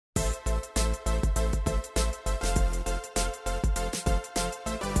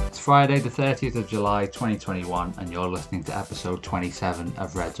Friday, the 30th of July 2021, and you're listening to episode 27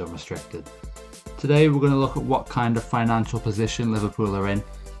 of Reds Unrestricted. Today, we're going to look at what kind of financial position Liverpool are in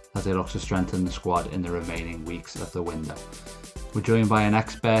as they look to strengthen the squad in the remaining weeks of the window. We're joined by an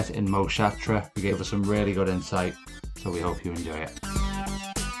expert in Mo Shatra who gave us some really good insight, so we hope you enjoy it.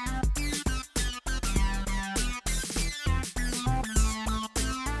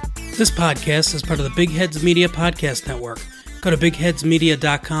 This podcast is part of the Big Heads Media Podcast Network. Go to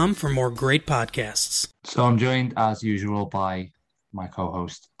bigheadsmedia.com for more great podcasts. So I'm joined, as usual, by my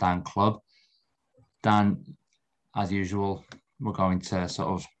co-host, Dan Clubb. Dan, as usual, we're going to sort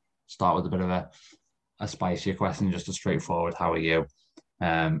of start with a bit of a spicier question, just a straightforward, how are you?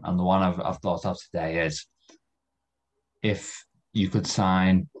 And the one I've thought of today is, if you could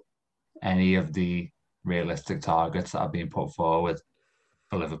sign any of the realistic targets that have been put forward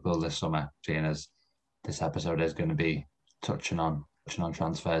for Liverpool this summer, seeing as this episode is going to be touching on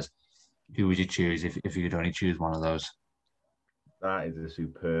transfers, who would you choose if you could only choose one of those? That is a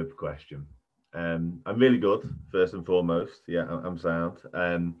superb question. I'm really good, first and foremost. Yeah, I'm sound.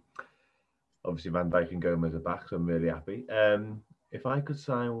 Obviously, Van Dijk and Gomez are back, so I'm really happy. If I could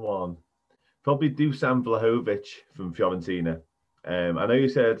sign one, probably Dusan Vlahovic from Fiorentina. I know you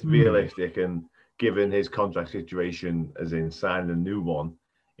said it's realistic, and given his contract situation, as in signing a new one,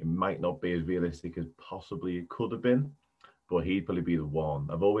 it might not be as realistic as possibly it could have been, but he'd probably be the one.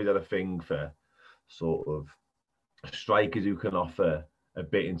 I've always had a thing for sort of strikers who can offer a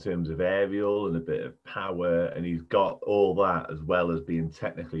bit in terms of aerial and a bit of power, and he's got all that as well as being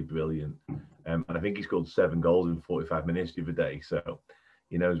technically brilliant. And I think he scored 7 goals in 45 minutes the other day, so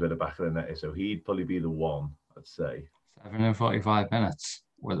he knows where the back of the net is. So he'd probably be the one, I'd say. 7 in 45 minutes?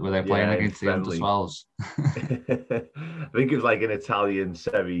 Were they playing against the under-12s? I think it was like an Italian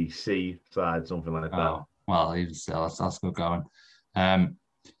Serie C side, something like that. Oh, well, even still, that's good going.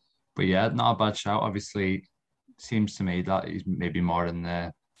 But yeah, not a bad shout. Obviously, seems to me that he's maybe more in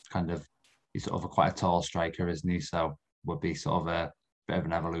the kind of, he's sort of quite a tall striker, isn't he? So would be sort of a bit of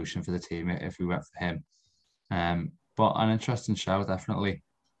an evolution for the team if we went for him. But an interesting show, definitely.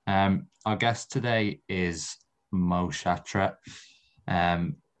 Our guest today is Mo Shatra.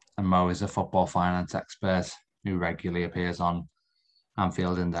 And Mo is a football finance expert who regularly appears on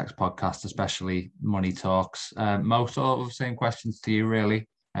Anfield Index podcast, especially Money Talks. Mo, sort of same questions to you, really.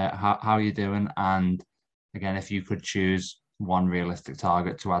 How are you doing? And again, if you could choose one realistic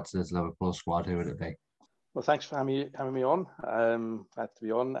target to add to this Liverpool squad, who would it be? Well, thanks for having me on. Glad to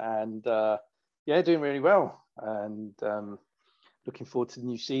be on, and doing really well. And looking forward to the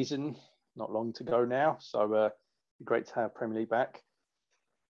new season. Not long to go now, so it'd be great to have Premier League back.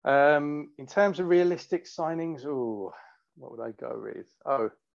 In terms of realistic signings, what would I go with?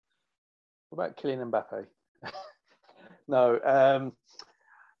 What about Kylian Mbappe? No,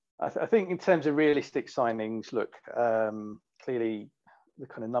 I think in terms of realistic signings, look, clearly the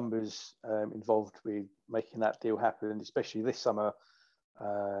kind of numbers involved with making that deal happen, especially this summer,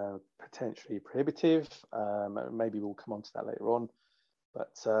 potentially prohibitive. Maybe we'll come on to that later on.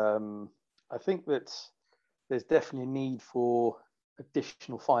 But I think that there's definitely a need for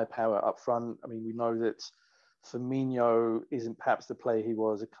additional firepower up front. I mean, we know that Firmino isn't perhaps the player he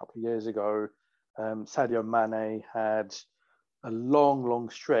was a couple of years ago. Sadio Mane had a long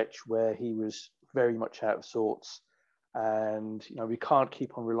stretch where he was very much out of sorts. And, we can't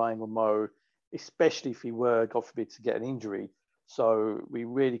keep on relying on Mo, especially if he were, God forbid, to get an injury. So we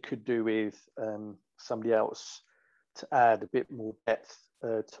really could do with somebody else to add a bit more depth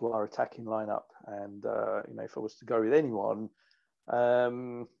to our attacking lineup. And, if I was to go with anyone,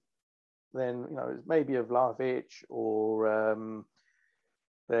 then, maybe a Vlahovic, or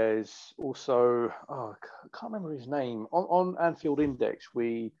there's also, I can't remember his name. On Anfield Index,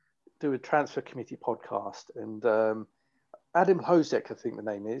 we do a transfer committee podcast, and Adam Hosek, I think the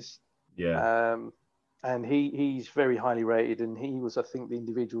name is. Yeah. And he's very highly rated, and he was, I think, the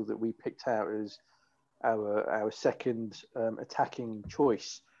individual that we picked out as our second attacking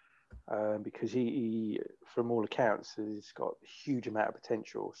choice, because he, from all accounts, has got a huge amount of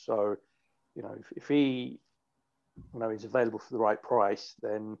potential. So, if he, is available for the right price,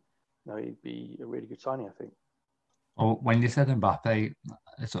 then, he'd be a really good signing, I think. Oh, when you said Mbappe,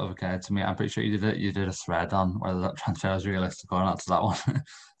 it sort of occurred to me. I'm pretty sure you did a thread on whether that transfer was realistic or not. So that one,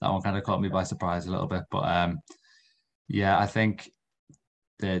 that one kind of caught me by surprise a little bit. But I think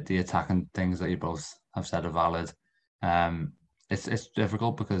the attacking things that you both have said are valid. It's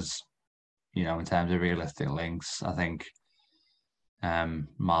difficult because, in terms of realistic links, I think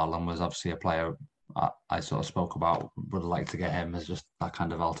Marlon was obviously a player I sort of spoke about. Would like to get him as just that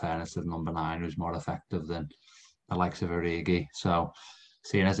kind of alternative number 9 who's more effective than the likes of Origi. So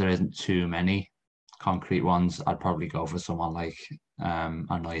seeing as there isn't too many concrete ones, I'd probably go for someone like a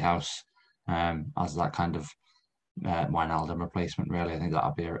Neuhaus as that kind of Wijnaldum replacement. Really, I think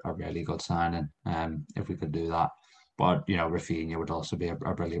that'd be a really good signing if we could do that. But Rafinha would also be a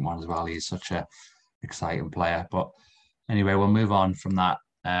brilliant one as well. He's such a exciting player. But anyway, we'll move on from that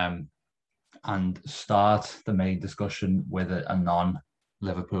and start the main discussion with a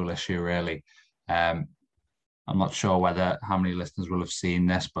non-Liverpool issue. Really, I'm not sure how many listeners will have seen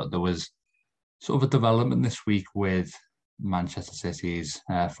this, but there was sort of a development this week with Manchester City's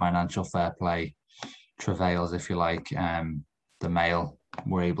financial fair play travails, if you like. The Mail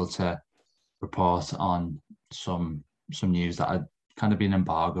were able to report on some news that had kind of been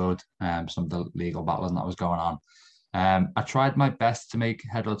embargoed, some of the legal battling that was going on. I tried my best to make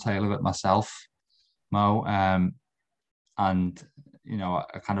head or tail of it myself, Mo, and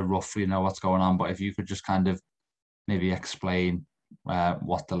I kind of roughly know what's going on, but if you could just kind of maybe explain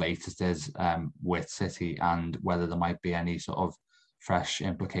what the latest is with City and whether there might be any sort of fresh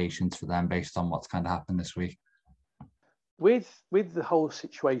implications for them based on what's kind of happened this week. With the whole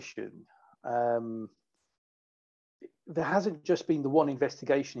situation, there hasn't just been the one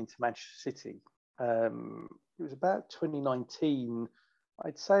investigation into Manchester City. It was about 2019,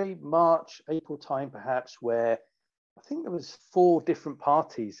 I'd say March, April time perhaps, where I think there was 4 different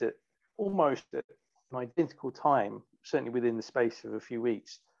parties at almost at an identical time, certainly within the space of a few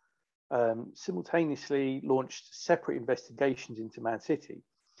weeks, simultaneously launched separate investigations into Man City.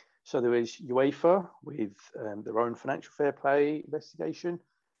 So there was UEFA with their own financial fair play investigation.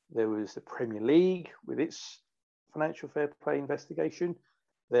 There was the Premier League with its financial fair play investigation.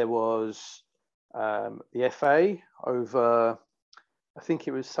 There was the FA over, I think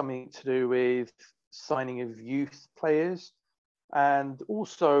it was something to do with signing of youth players, and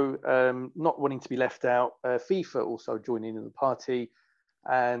also not wanting to be left out, FIFA also joining in the party,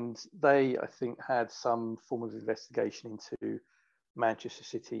 and they, I think, had some form of investigation into Manchester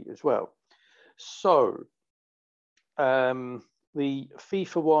City as well. So the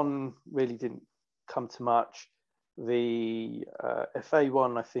FIFA one really didn't come to much. The FA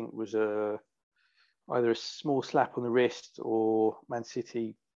one, I think, was either a small slap on the wrist, or Man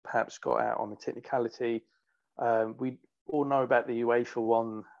City perhaps got out on a technicality. We all know about the UEFA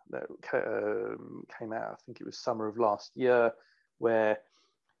one that came out, I think it was summer of last year, where,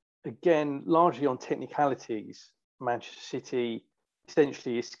 again, largely on technicalities, Manchester City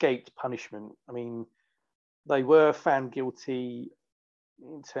essentially escaped punishment. I mean, they were found guilty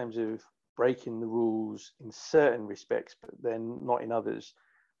in terms of breaking the rules in certain respects, but then not in others.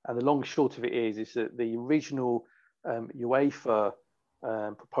 And the long and short of it is that the original UEFA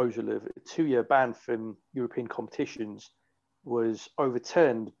proposal of a 2-year ban from European competitions was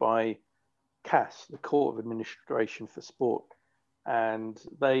overturned by CAS, the Court of Administration for Sport, and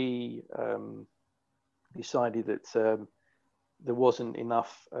they decided that there wasn't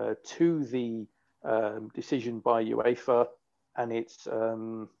enough to the decision by UEFA and its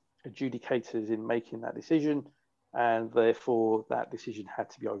adjudicators in making that decision, and therefore that decision had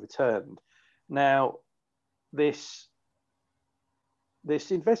to be overturned. Now, this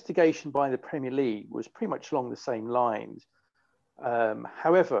investigation by the Premier League was pretty much along the same lines.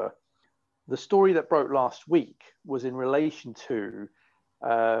 However, the story that broke last week was in relation to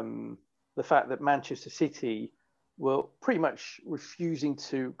the fact that Manchester City were pretty much refusing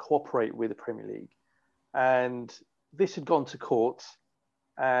to cooperate with the Premier League. And this had gone to court,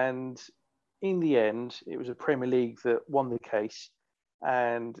 and in the end, it was a Premier League that won the case,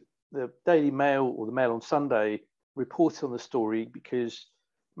 and the Daily Mail, or the Mail on Sunday, reported on the story because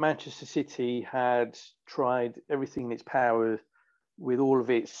Manchester City had tried everything in its power with all of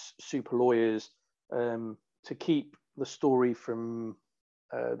its super lawyers to keep the story from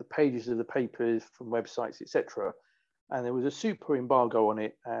the pages of the papers, from websites, etc. And there was a super embargo on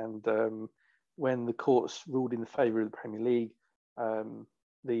it. And when the courts ruled in the favour of the Premier League,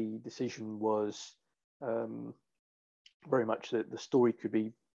 the decision was very much that the story could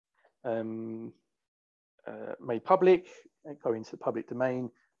be made public, go into the public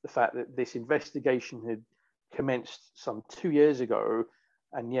domain. The fact that this investigation had commenced some 2 years ago,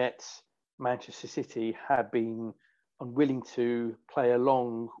 and yet Manchester City had been unwilling to play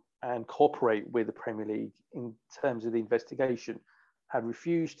along and cooperate with the Premier League in terms of the investigation, had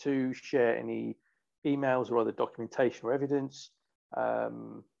refused to share any emails or other documentation or evidence.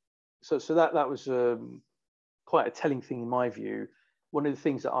 So that was quite a telling thing in my view. One of the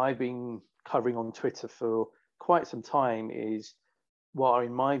things that I've been covering on Twitter for quite some time is what are,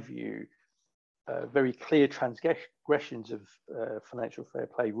 in my view, very clear transgressions of financial fair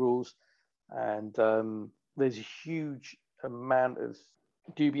play rules. And there's a huge amount of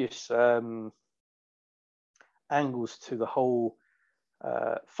dubious angles to the whole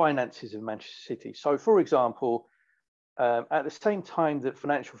finances of Manchester City. So, for example, at the same time that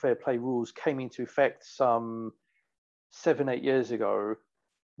financial fair play rules came into effect some 7-8 years ago,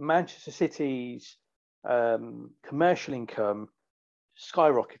 Manchester City's commercial income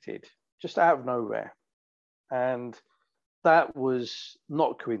skyrocketed just out of nowhere. And that was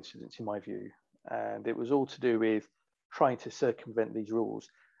not a coincidence in my view. And it was all to do with trying to circumvent these rules.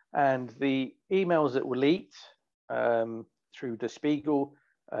 And the emails that were leaked through Der Spiegel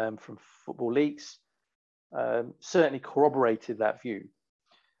from Football Leaks certainly corroborated that view.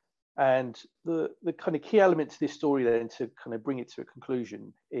 And the kind of key element to this story then, to kind of bring it to a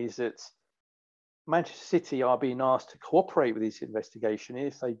conclusion, is that Manchester City are being asked to cooperate with this investigation.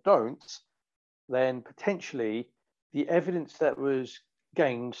 If they don't, then potentially the evidence that was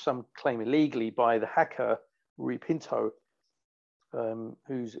gained, some claim illegally, by the hacker Rui Pinto,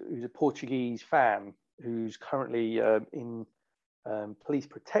 who's a Portuguese fan who's currently in police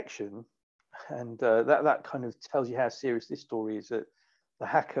protection, and that kind of tells you how serious this story is. That the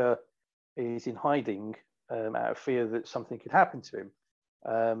hacker is in hiding out of fear that something could happen to him.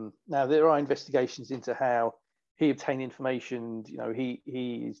 Now there are investigations into how he obtained information. You know, he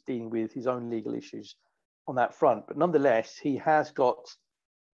is dealing with his own legal issues on that front, but nonetheless, he has got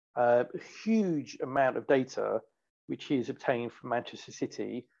a huge amount of data which he has obtained from Manchester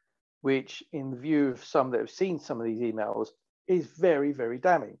City, which, in the view of some that have seen some of these emails, is very, very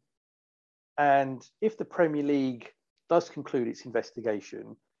damning. And if the Premier League does conclude its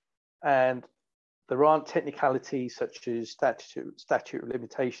investigation, and there aren't technicalities such as statute of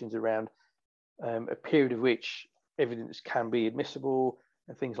limitations around a period of which evidence can be admissible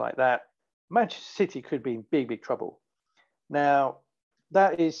and things like that, Manchester City could be in big, big trouble. Now,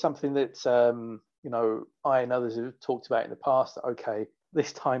 that is something that you know, I and others have talked about in the past. That, okay,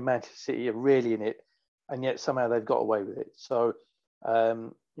 this time Manchester City are really in it, and yet somehow they've got away with it. So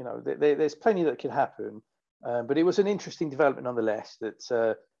you know, there's plenty that could happen, but it was an interesting development nonetheless.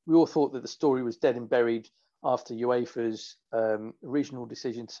 That we all thought that the story was dead and buried after UEFA's original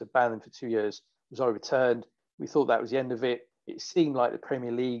decision to ban them for 2 years was overturned. We thought that was the end of it. It seemed like the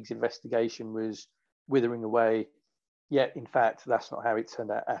Premier League's investigation was withering away, yet in fact that's not how it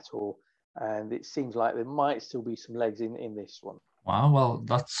turned out at all. And it seems like there might still be some legs in this one. Wow, well,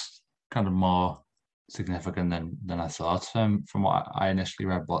 that's kind of more significant than I thought from what I initially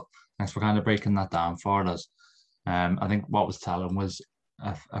read. But thanks for kind of breaking that down for us. I think what was telling was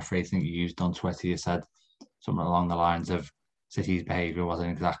a phrase I think you used on Twitter. You said something along the lines of City's behaviour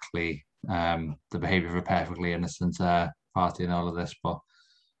wasn't exactly the behaviour of a perfectly innocent party and all of this. But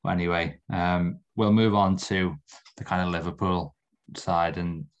anyway, we'll move on to the kind of Liverpool side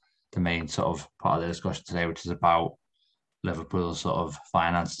and the main sort of part of the discussion today, which is about Liverpool's sort of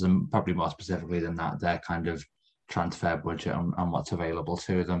finances, and probably more specifically than that, their kind of transfer budget and what's available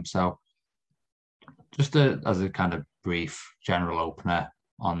to them. So just as a kind of brief general opener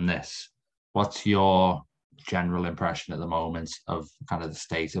on this, what's your general impression at the moment of kind of the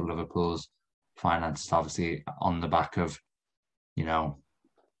state of Liverpool's finances, obviously on the back of, you know,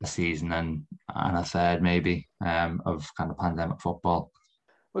 a season and a third maybe of kind of pandemic football?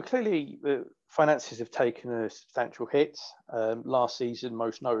 Well, clearly the finances have taken a substantial hit. Last season,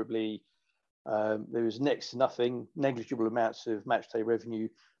 most notably, there was next to nothing, negligible amounts of matchday revenue.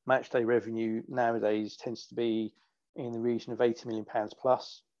 Matchday revenue nowadays tends to be in the region of £80 million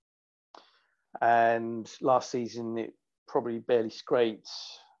plus. And last season, it probably barely scraped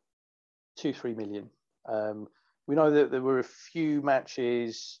 2-3 million. We know that there were a few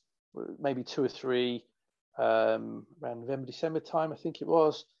matches, maybe 2 or 3, around November, December time, I think it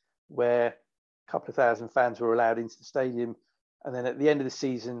was, where a couple of thousand fans were allowed into the stadium. And then at the end of the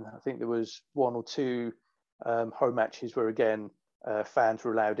season, I think there was 1 or 2 home matches where, again, fans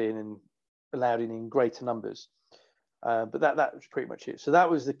were allowed in greater numbers. But that was pretty much it. So that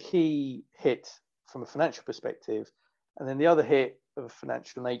was the key hit from a financial perspective. And then the other hit of a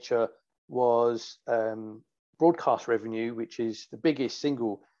financial nature was broadcast revenue, which is the biggest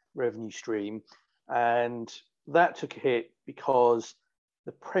single revenue stream. And that took a hit because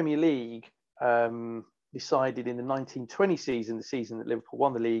the Premier League decided in the 1920 season, the season that Liverpool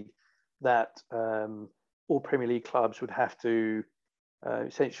won the league, that all Premier League clubs would have to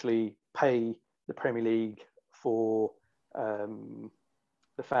essentially pay the Premier League for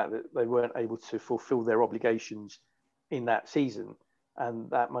the fact that they weren't able to fulfill their obligations in that season. And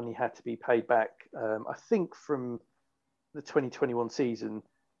that money had to be paid back, I think, from the 2021 season.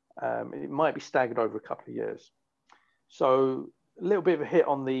 It might be staggered over a couple of years. So a little bit of a hit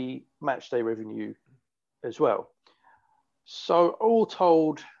on the match day revenue as well. So all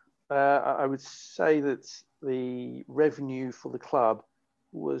told, I would say that the revenue for the club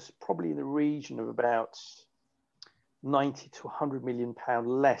was probably in the region of about 90 to 100 million pound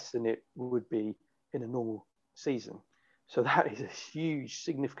less than it would be in a normal season. So that is a huge,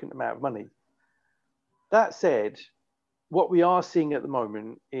 significant amount of money. That said, what we are seeing at the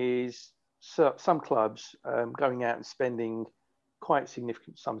moment is some clubs going out and spending quite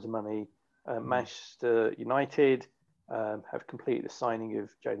significant sums of money. Manchester United have completed the signing of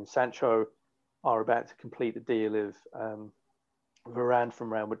Jadon Sancho, are about to complete the deal of Varane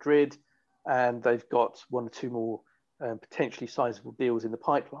from Real Madrid, and they've got one or two more potentially sizable deals in the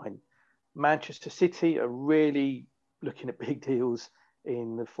pipeline. Manchester City are really looking at big deals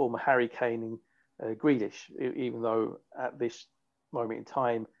in the form of Harry Kane and Grealish, even though at this moment in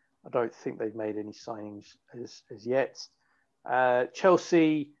time, I don't think they've made any signings as yet.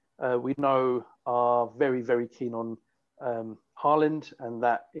 Chelsea, we know, are very, very keen on Haaland, and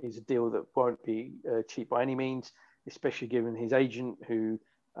that is a deal that won't be cheap by any means, especially given his agent, who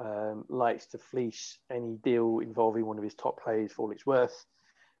likes to fleece any deal involving one of his top players for all it's worth.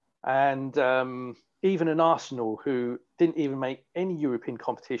 And even an Arsenal, who didn't even make any European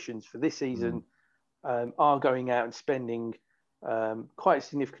competitions for this season, are going out and spending quite a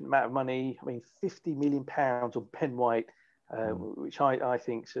significant amount of money. I mean, £50 million on Ben White, which I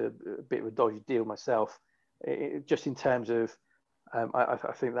think is a bit of a dodgy deal myself. Just in terms of, I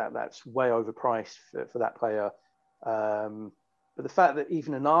think that's way overpriced for that player. But the fact that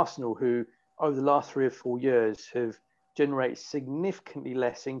even an Arsenal, who over the last 3 or 4 years have generated significantly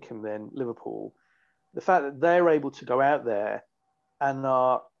less income than Liverpool, the fact that they're able to go out there and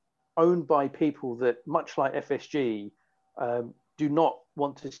are owned by people that, much like FSG, do not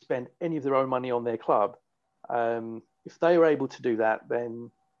want to spend any of their own money on their club. If they are able to do that,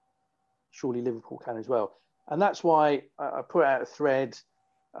 then surely Liverpool can as well. And that's why I put out a thread,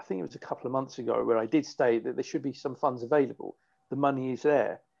 I think it was a couple of months ago, where I did state that there should be some funds available. The money is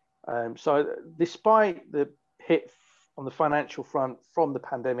there. So despite the hit on the financial front from the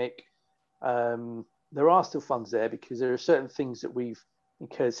pandemic, there are still funds there, because there are certain things that we've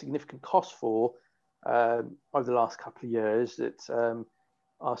incurred significant costs for over the last couple of years that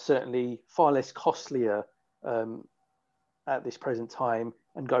are certainly far less costlier at this present time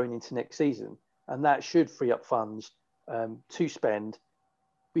and going into next season. And that should free up funds to spend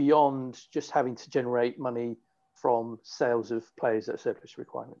beyond just having to generate money from sales of players at surplus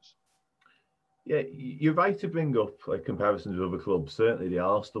requirements. Yeah, you're right to bring up like comparisons with other clubs, certainly the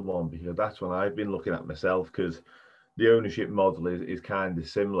Arsenal one, because that's one I've been looking at myself, because the ownership model is kind of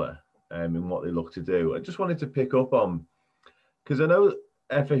similar in what they look to do. I just wanted to pick up on, because I know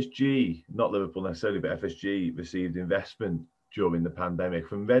FSG, not Liverpool necessarily, but FSG received investment during the pandemic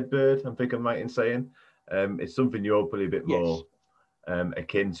from Redbird, I think I'm right in saying. It's something you're probably a bit more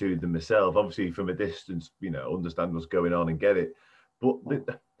akin to than myself. Obviously, from a distance, understand what's going on and get it. But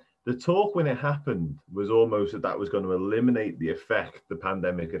the talk when it happened was almost that was going to eliminate the effect the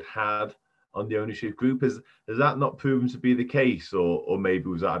pandemic had on the ownership group. Has that not proven to be the case, or maybe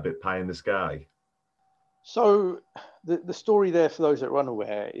was that a bit pie in the sky? So the story there, for those that are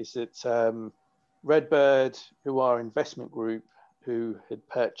unaware, is that Redbird, who are an investment group who had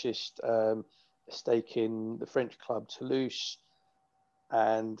purchased a stake in the French club Toulouse,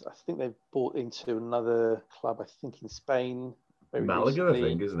 and I think they've bought into another club, I think in Spain. Malaga, recently. I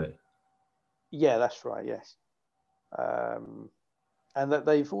think, isn't it? Yeah, that's right, yes. And that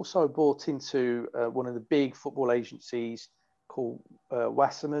they've also bought into one of the big football agencies called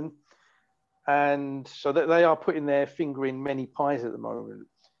Wasserman. And so that they are putting their finger in many pies at the moment.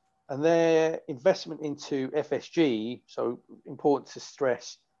 And their investment into FSG, so important to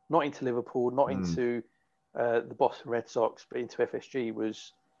stress, not into Liverpool, not into the Boston Red Sox, but into FSG,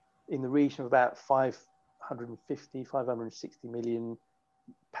 was in the region of about 560 million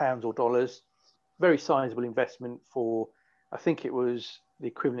pounds or dollars. Very sizable investment for, I think it was the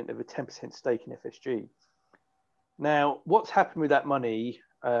equivalent of a 10% stake in FSG. Now, what's happened with that money,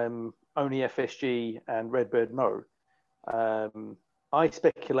 only FSG and Redbird know. I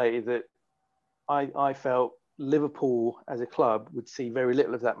speculated that I felt Liverpool as a club would see very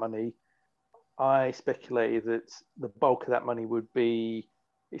little of that money. I speculated that the bulk of that money would be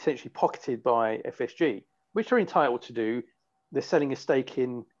essentially pocketed by FSG, which they're entitled to do. They're selling a stake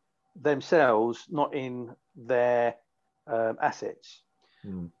in themselves, not in their assets.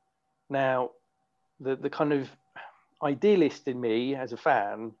 Now, the kind of idealist in me as a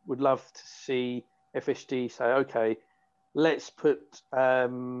fan would love to see FSG say, okay, let's put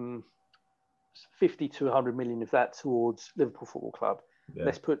 50 to 100 million of that towards Liverpool Football Club. Yeah.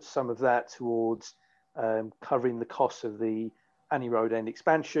 Let's put some of that towards covering the costs of the Annie Road End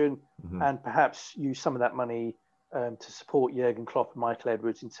expansion, and perhaps use some of that money to support Jurgen Klopp and Michael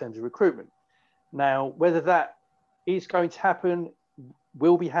Edwards in terms of recruitment. Now, whether that is going to happen,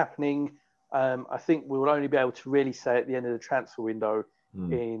 will be happening, I think we'll only be able to really say at the end of the transfer window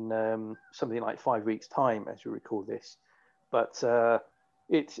in something like 5 weeks' time, as we record this. But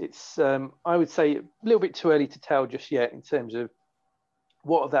it's I would say a little bit too early to tell just yet in terms of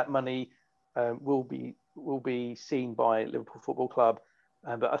what of that money will be seen by Liverpool Football Club.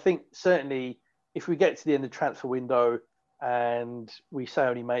 But I think certainly if we get to the end of the transfer window and we say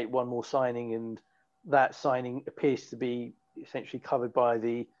only make one more signing, and that signing appears to be essentially covered by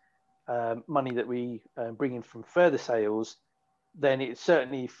the money that we bring in from further sales, then it's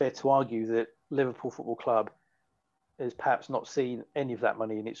certainly fair to argue that Liverpool Football Club has perhaps not seen any of that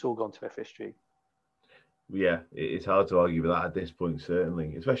money, and it's all gone to FSG. Yeah, it's hard to argue with that at this point,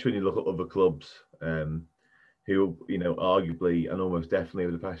 certainly, especially when you look at other clubs who, arguably and almost definitely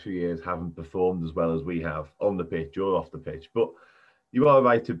over the past few years haven't performed as well as we have on the pitch or off the pitch. But you are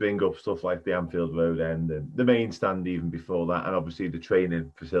right to bring up stuff like the Anfield Road End and the main stand even before that, and obviously the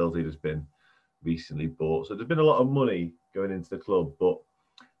training facility that's been recently bought. So there's been a lot of money going into the club, but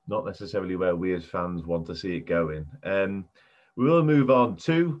not necessarily where we as fans want to see it going. We will move on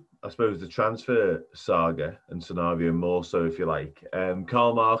to, I suppose, the transfer saga and scenario more so, if you like.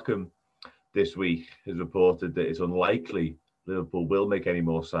 Carl Markham this week has reported that it's unlikely Liverpool will make any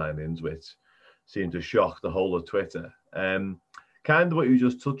more signings, which seemed to shock the whole of Twitter. Kind of what you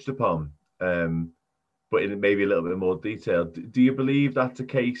just touched upon, but in maybe a little bit more detail. Do you believe that's the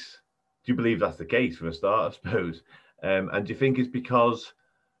case? Do you believe that's the case for a start, I suppose? And do you think it's because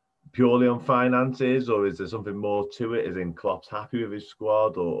purely on finances, or is there something more to it? As in Klopp's happy with his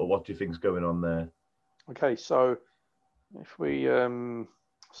squad, or what do you think's going on there? Okay, so if we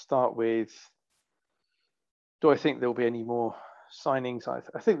start with, do I think there'll be any more signings?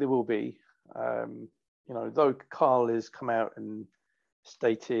 I think there will be. Though Carl has come out and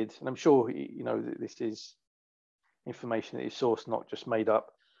stated, and I'm sure that this is information that is sourced, not just made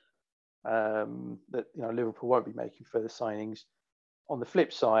up, that Liverpool won't be making further signings. On the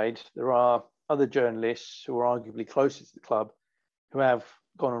flip side, there are other journalists who are arguably closer to the club who have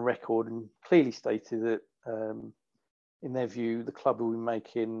gone on record and clearly stated that, in their view, the club will be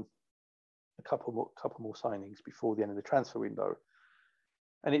making a couple more signings before the end of the transfer window.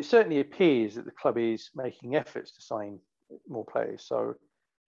 And it certainly appears that the club is making efforts to sign more players. So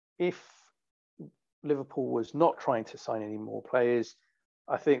if Liverpool was not trying to sign any more players,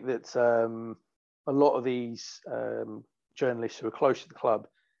 I think that a lot of these journalists who are close to the club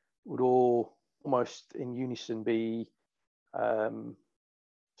would all almost in unison be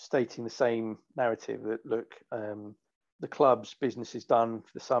stating the same narrative that, look, the club's business is done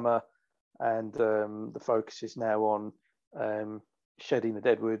for the summer, and the focus is now on shedding the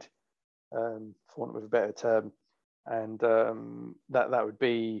deadwood, for want of a better term, and that would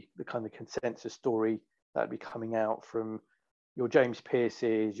be the kind of consensus story that would be coming out from your James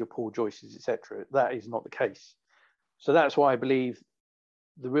Pearce's, your Paul Joyce's, etc. That is not the case. So that's why I believe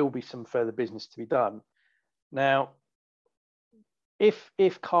there will be some further business to be done. Now, if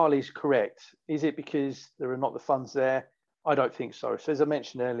Carl is correct, is it because there are not the funds there? I don't think so. So as I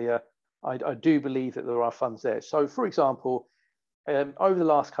mentioned earlier, I do believe that there are funds there. So, for example, over the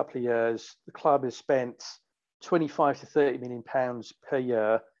last couple of years, the club has spent 25 to 30 million pounds per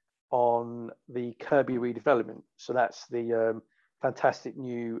year on the Kirby redevelopment. So that's the fantastic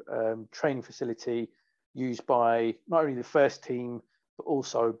new training facility used by not only the first team, but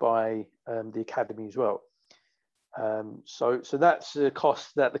also by the academy as well. So that's a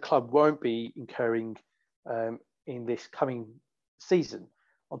cost that the club won't be incurring in this coming season.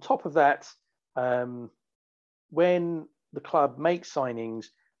 On top of that, when the club makes signings,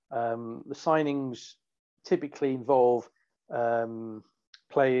 the signings typically involve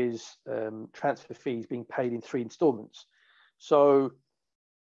players' transfer fees being paid in 3 installments. So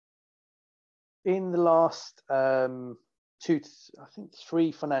in the last 3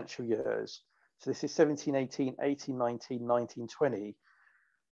 financial years, so this is 17-18, 18-19, 19-20,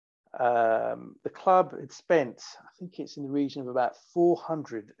 the club had spent, I think it's in the region of about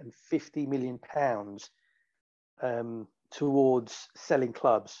 £450 million towards selling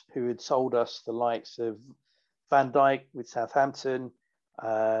clubs who had sold us the likes of Van Dijk with Southampton,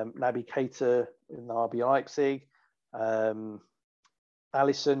 Naby Keita in RB Leipzig,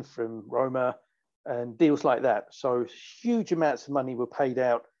 Alisson from Roma, and deals like that. So huge amounts of money were paid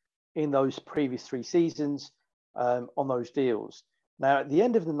out in those previous 3 seasons on those deals. Now, at the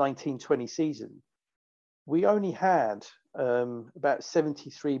end of the 19-20 season, we only had about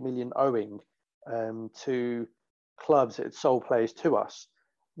 73 million owing to clubs that had sold players to us.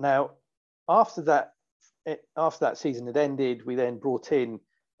 Now, after that season had ended, we then brought in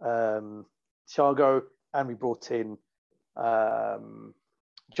Thiago, and we brought in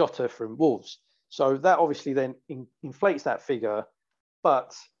Jota from Wolves. So that obviously then inflates that figure.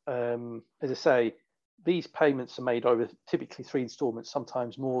 But as I say, these payments are made over typically 3 installments,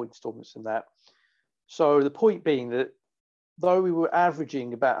 sometimes more installments than that. So the point being that though we were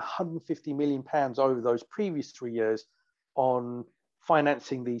averaging about £150 million over those previous 3 years on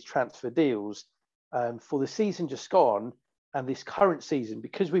financing these transfer deals, for the season just gone and this current season,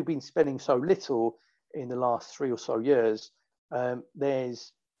 because we've been spending so little in the last 3 or so years,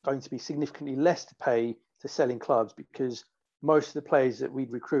 there's going to be significantly less to pay to selling clubs, because most of the players that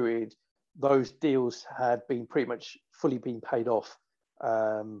we'd recruited, those deals had been pretty much fully been paid off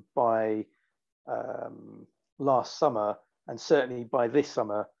by last summer, and certainly by this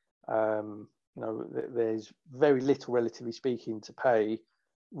summer. There's very little, relatively speaking, to pay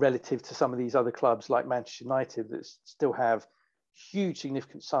relative to some of these other clubs like Manchester United that still have huge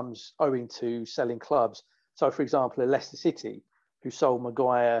significant sums owing to selling clubs. So, for example, Leicester City, who sold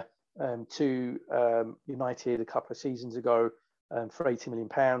Maguire to United a couple of seasons ago for £80 million.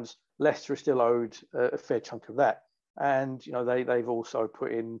 Leicester are still owed a fair chunk of that. And, they've also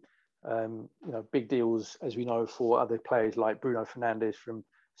put in, big deals, as we know, for other players like Bruno Fernandes from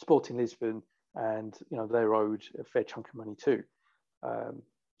Sporting Lisbon, and, they're owed a fair chunk of money too.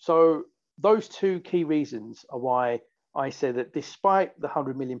 So those 2 key reasons are why I say that despite the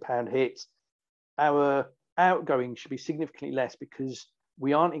 £100 million hit, our outgoing should be significantly less, because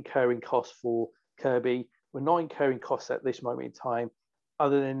we aren't incurring costs for Kirby. We're not incurring costs at this moment in time,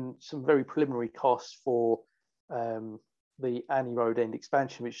 other than some very preliminary costs for the Annie Road End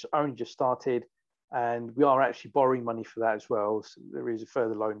expansion, which only just started, and we are actually borrowing money for that as well. So there is a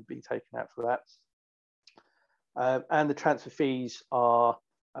further loan being taken out for that. And the transfer fees are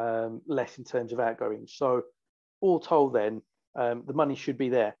less in terms of outgoing. So all told then, the money should be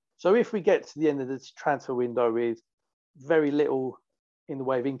there. So if we get to the end of this transfer window with very little in the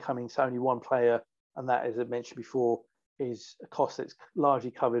way of incoming, so only 1 player, and that, as I mentioned before, is a cost that's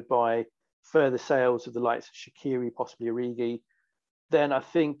largely covered by further sales of the likes of Shaqiri, possibly Origi, then I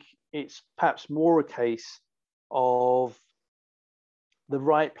think it's perhaps more a case of the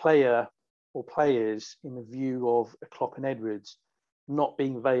right player or players, in the view of a Klopp and Edwards, not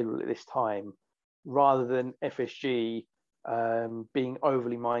being available at this time, rather than FSG being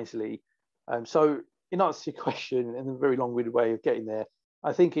overly miserly. So in answer to your question, in a very long-winded way of getting there,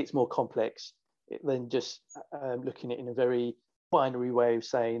 I think it's more complex than just looking at it in a very binary way of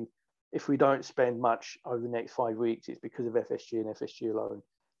saying, if we don't spend much over the next 5 weeks, it's because of FSG and FSG alone.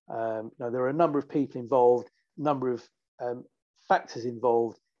 There are a number of people involved, a number of factors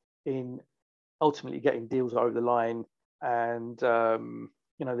involved in ultimately getting deals over the line. And,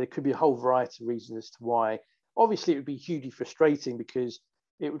 there could be a whole variety of reasons as to why. Obviously, it would be hugely frustrating, because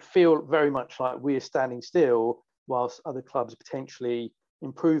it would feel very much like we're standing still whilst other clubs are potentially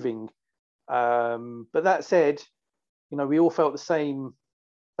improving. But that said, we all felt the same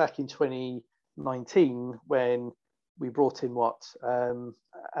back in 2019 when we brought in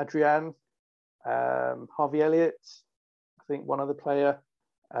Adrian, Harvey Elliott, I think one other player.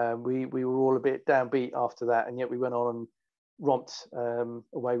 We were all a bit downbeat after that, and yet we went on and romped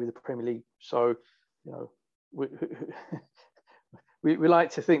away with the Premier League. So, we like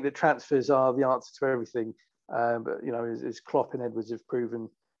to think that transfers are the answer to everything. But, as Klopp and Edwards have proven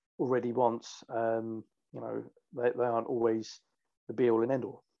already once, they aren't always the be-all and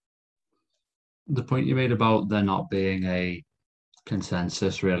end-all. The point you made about there not being a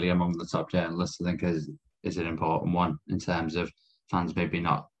consensus really among the top journalists, I think is an important one, in terms of fans maybe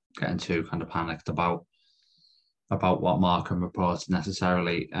not getting too kind of panicked about what Markham reports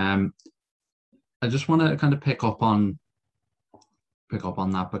necessarily. I just want to kind of pick up on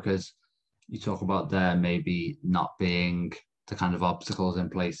that, because you talk about there maybe not being the kind of obstacles in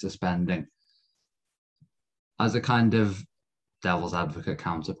place to spending. As a kind of devil's advocate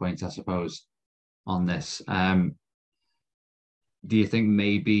counterpoint, I suppose, on this, do you think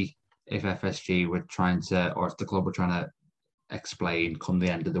maybe if FSG were trying to, or if the club were trying to explain come the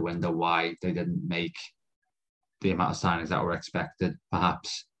end of the window why they didn't make the amount of signings that were expected,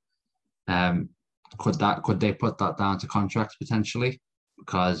 perhaps, could they put that down to contracts potentially?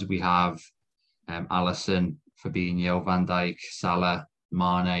 Because we have Alisson, Fabinho, Van Dijk, Salah,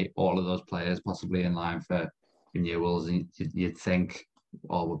 Mane, all of those players possibly in line for renewals, and you'd think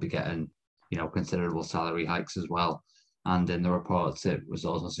all would be getting considerable salary hikes as well. And in the reports, it was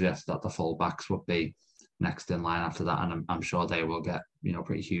also suggested that the fullbacks would be next in line after that, and I'm sure they will get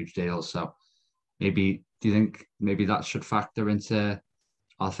pretty huge deals. So maybe do you think maybe that should factor into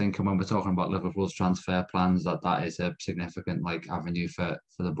our thinking when we're talking about Liverpool's transfer plans, that is a significant like avenue for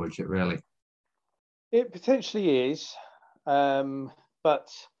the budget, really? It potentially is,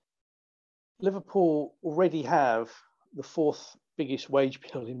 but Liverpool already have the fourth biggest wage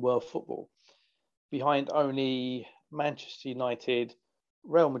bill in world football, behind only Manchester United,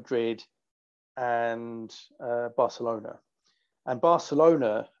 Real Madrid, and Barcelona. And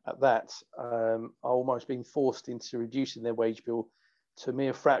Barcelona, at that, are almost being forced into reducing their wage bill to a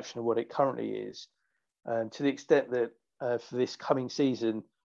mere fraction of what it currently is, to the extent that for this coming season,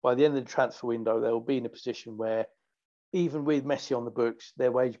 by the end of the transfer window, they will be in a position where, even with Messi on the books,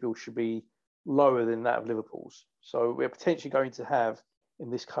 their wage bill should be lower than that of Liverpool's. So we're potentially going to have, in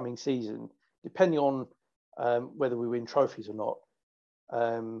this coming season, depending on whether we win trophies or not,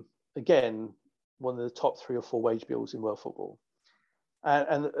 again, one of the top 3 or 4 wage bills in world football.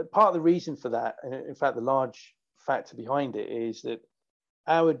 And part of the reason for that, and in fact, the large factor behind it, is that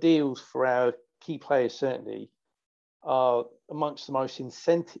our deals for our key players certainly are amongst the most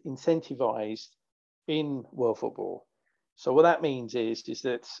incentivized in world football. So what that means is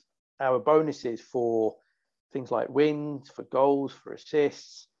that our bonuses for things like wins, for goals, for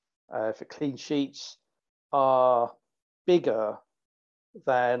assists, for clean sheets are bigger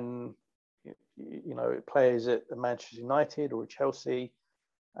than players at Manchester United or Chelsea,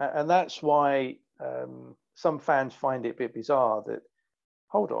 and that's why some fans find it a bit bizarre that,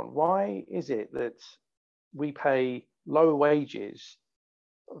 hold on, why is it that we pay lower wages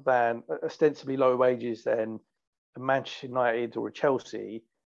than ostensibly lower wages than a Manchester United or a Chelsea,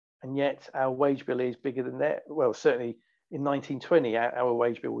 and yet our wage bill is bigger than that? Well, certainly in 1920, our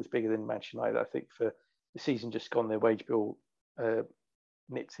wage bill was bigger than Manchester United. I think for the season just gone, their wage bill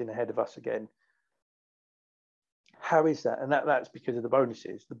nips in ahead of us again. How is that? And that's because of the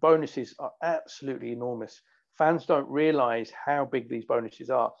bonuses. The bonuses are absolutely enormous. Fans don't realise how big these bonuses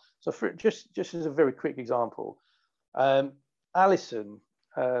are. So for just as a very quick example, Alisson,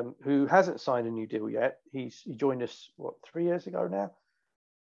 who hasn't signed a new deal yet, he joined us 3 years ago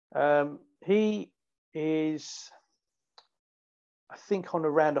now. He is, I think, on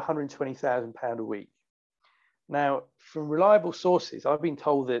around £120,000 a week. Now, from reliable sources, I've been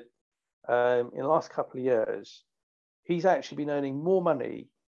told that in the last couple of years, he's actually been earning more money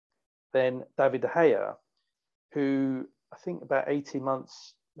than David De Gea, who I think about 18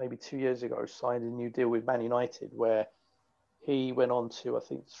 months, maybe 2 years ago, signed a new deal with Man United, where he went on to, I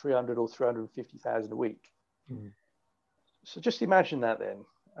think, 300 or 350,000 a week. Mm. So just imagine that then.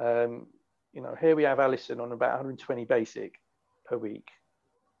 Here we have Alisson on about 120 basic per week,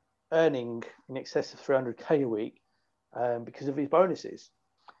 earning in excess of 300k a week because of his bonuses.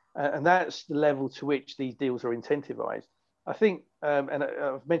 And that's the level to which these deals are incentivized. I think, and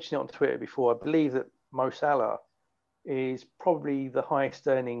I've mentioned it on Twitter before, I believe that Mo Salah is probably the highest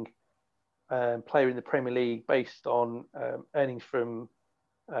earning player in the Premier League based on earnings from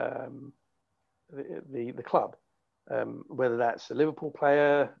the club, whether that's a Liverpool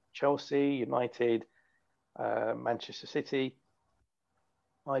player, Chelsea, United, Manchester City.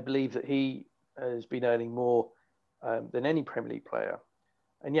 I believe that he has been earning more than any Premier League player.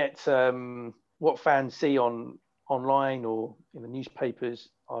 And yet what fans see online or in the newspapers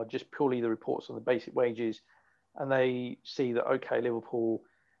are just purely the reports on the basic wages. And they see that, okay, Liverpool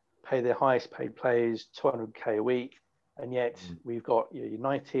pay their highest paid players 200k a week. And yet we've got your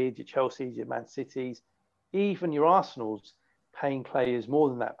United, your Chelseas, your Man Cities, even your Arsenals paying players more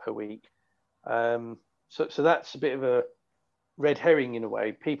than that per week. So that's a bit of a red herring in a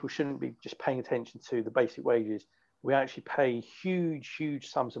way. People shouldn't be just paying attention to the basic wages. We actually pay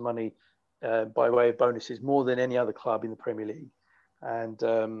huge sums of money by way of bonuses, more than any other club in the Premier League. And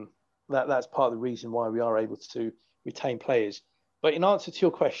that's part of the reason why we are able to retain players. But in answer to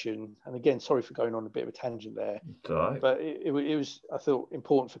your question, and again, sorry for going on a bit of a tangent there, but it was, I thought,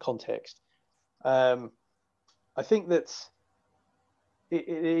 important for context. I think that it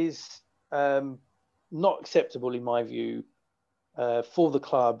is not acceptable, in my view, for the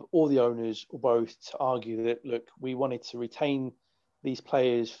club or the owners or both to argue that, look, we wanted to retain these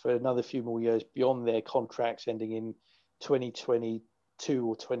players for another few more years beyond their contracts ending in 2022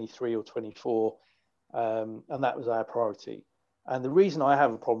 or 23 or 24. And that was our priority. And the reason I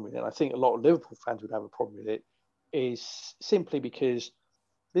have a problem with it, and I think a lot of Liverpool fans would have a problem with it, is simply because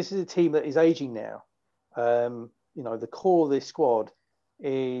this is a team that is aging now. The core of this squad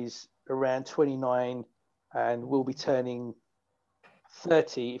is around 29 and will be turning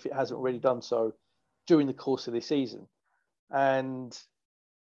 30 if it hasn't already done so during the course of this season. And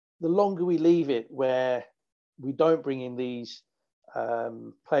the longer we leave it where we don't bring in these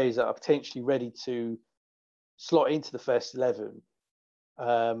players that are potentially ready to slot into the first 11,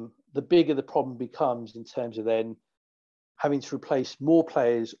 the bigger the problem becomes in terms of then having to replace more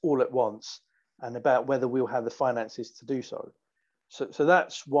players all at once, and about whether we'll have the finances to do so. So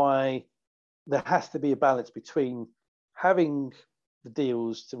that's why there has to be a balance between having the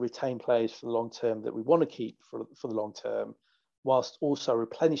deals to retain players for the long term that we want to keep for the long term, whilst also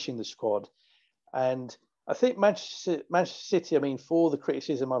replenishing the squad. And I think Manchester City, I mean, for the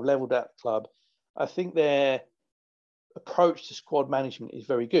criticism I've levelled at the club, I think their approach to squad management is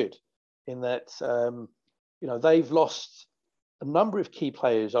very good, in that they've lost a number of key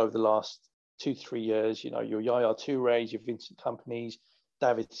players over the last 2-3 years. Your Yaya Touré's, your Vincent Kompany's,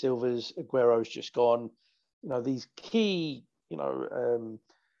 David Silva's, Aguero's just gone. These key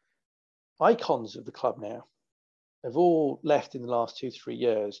icons of the club now have all left in the last 2-3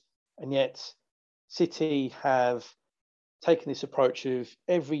 years, and yet City have taken this approach of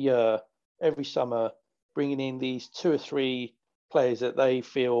every year, every summer, bringing in these 2 or 3 players that they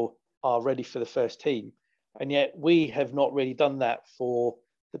feel are ready for the first team. And yet we have not really done that for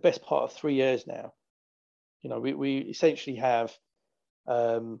the best part of 3 years now. We essentially have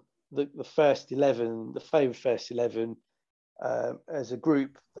the first 11, the favoured first 11, as a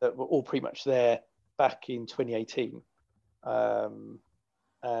group that were all pretty much there back in 2018.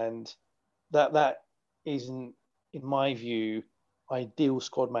 And that isn't, in my view, ideal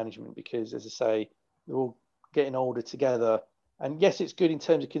squad management, because, as I say, they're all getting older together. And yes, it's good in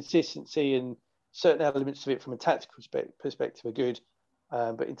terms of consistency, and certain elements of it from a tactical perspective are good.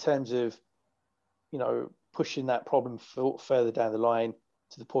 But in terms of, pushing that problem further down the line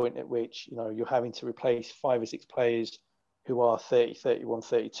to the point at which, you're having to replace 5 or 6 players who are 30, 31,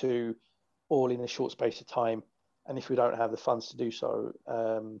 32, all in a short space of time. And if we don't have the funds to do so,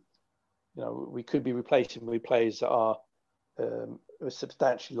 we could be replacing with players that are a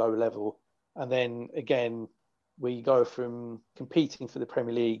substantially lower level. And then again, we go from competing for the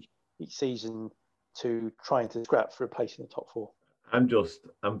Premier League each season to trying to scrap for a place in the top 4.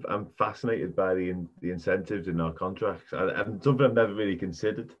 I'm fascinated by the incentives in our contracts, and something I've never really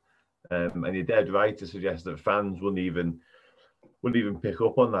considered. And you're dead right to suggest that fans wouldn't even pick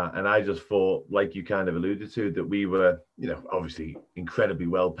up on that. And I just thought, like you kind of alluded to, that we were, obviously incredibly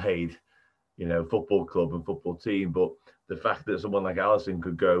well paid, football club and football team. But the fact that someone like Alisson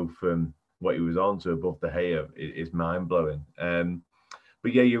could go from what he was on to above De Gea is mind blowing.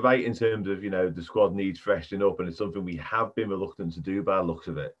 But yeah, you're right in terms of, the squad needs freshening up, and it's something we have been reluctant to do by the looks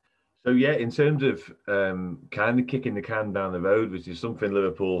of it. So yeah, in terms of kind of kicking the can down the road, which is something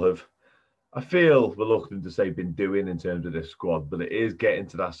Liverpool have, I feel reluctant to say, been doing in terms of this squad, but it is getting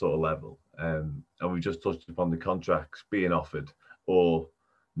to that sort of level. And we've just touched upon the contracts being offered, or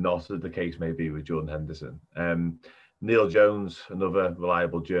not, as the case may be with Jordan Henderson. Neil Jones, another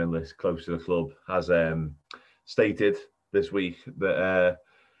reliable journalist close to the club, has stated this week that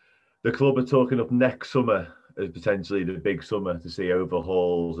the club are talking up next summer as potentially the big summer to see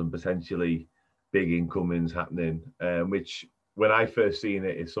overhauls and potentially big incomings happening, which, when I first seen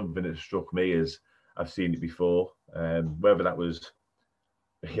it, is something that struck me as I've seen it before. Whether that was,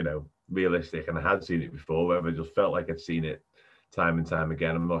 realistic and I had seen it before, whether it just felt like I'd seen it time and time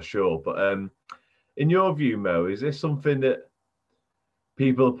again, I'm not sure. But in your view, Mo, is this something that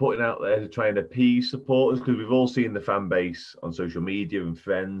people are putting out there to try and appease supporters? Because we've all seen the fan base on social media and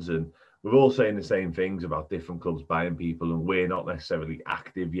friends, and we're all saying the same things about different clubs buying people, and we're not necessarily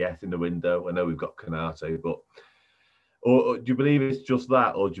active yet in the window. I know we've got Canate, but or do you believe it's just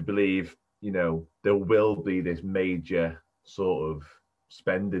that, or do you believe, there will be this major sort of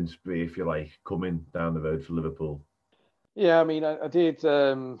spending spree, if you like, coming down the road for Liverpool? Yeah, I mean, I did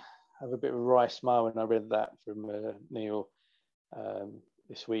have a bit of a wry smile when I read that from Neil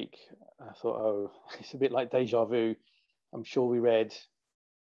this week. I thought, it's a bit like deja vu. I'm sure we read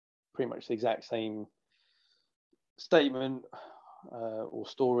pretty much the exact same statement or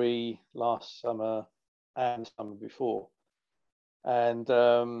story last summer and summer before. And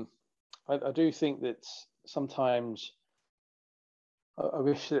I do think that sometimes I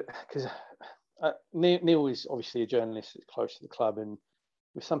wish that, because Neil is obviously a journalist that's close to the club, and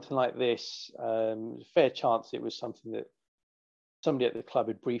with something like this, there's a fair chance it was something that somebody at the club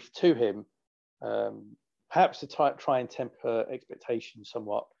had briefed to him, perhaps to try and temper expectations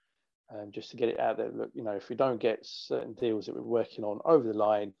somewhat, just to get it out there. Look, if we don't get certain deals that we're working on over the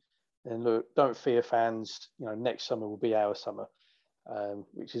line, then look, don't fear, fans. Next summer will be our summer,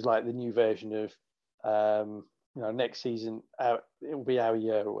 which is like the new version of, next season it will be our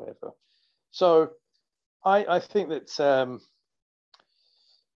year or whatever. So I think that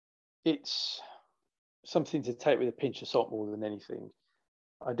it's something to take with a pinch of salt more than anything.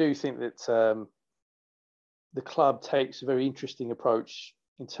 I do think that the club takes a very interesting approach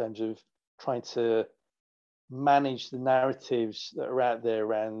in terms of trying to manage the narratives that are out there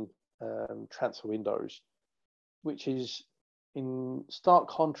around transfer windows, which is in stark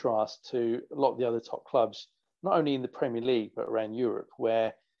contrast to a lot of the other top clubs, not only in the Premier League, but around Europe,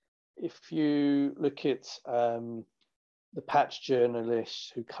 where if you look at the patch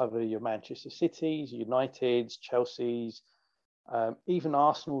journalists who cover your Manchester Cities, Uniteds, Chelseas, even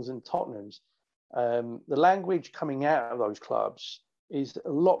Arsenal's and Tottenham's, the language coming out of those clubs is a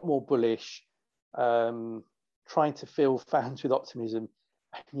lot more bullish, trying to fill fans with optimism.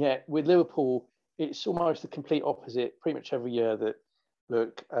 And yet with Liverpool, it's almost the complete opposite pretty much every year that,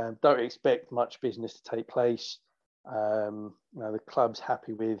 look, don't expect much business to take place. The club's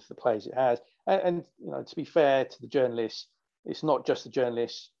happy with the players it has. And to be fair to the journalists, it's not just the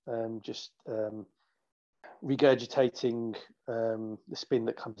journalists regurgitating the spin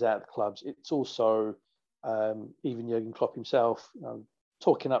that comes out of the clubs. It's also even Jurgen Klopp himself,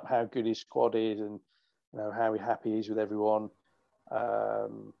 talking up how good his squad is and how happy he is with everyone.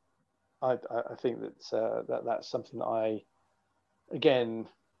 I think that's something that I, again,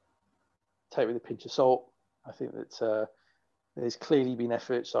 take with a pinch of salt. I think that there's clearly been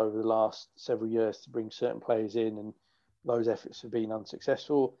efforts over the last several years to bring certain players in, and those efforts have been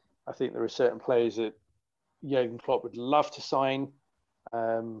unsuccessful. I think there are certain players that Jurgen Klopp would love to sign,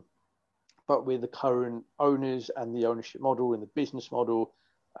 but with the current owners and the ownership model and the business model,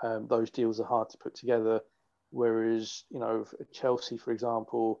 those deals are hard to put together. Whereas, Chelsea, for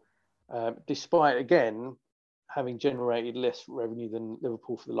example, despite, again, having generated less revenue than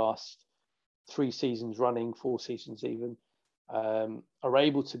Liverpool for the last 3 seasons running, 4 seasons even, are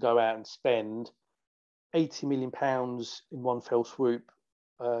able to go out and spend £80 million in one fell swoop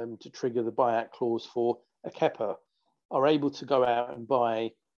to trigger the buyout clause for a Kepa, are able to go out and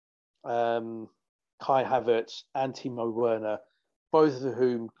buy Kai Havertz and Timo Werner, both of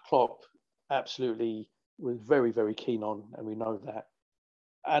whom Klopp absolutely was very, very keen on, and we know that.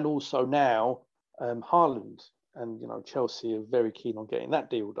 And also now Haaland, and Chelsea are very keen on getting that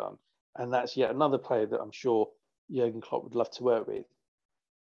deal done. And that's yet another player that I'm sure Jurgen Klopp would love to work with.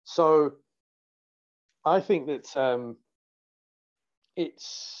 So I think that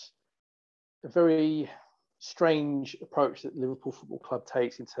it's a very strange approach that Liverpool Football Club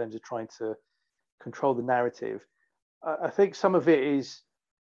takes in terms of trying to control the narrative. I think some of it is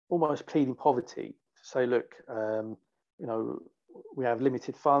almost pleading poverty to say, look, we have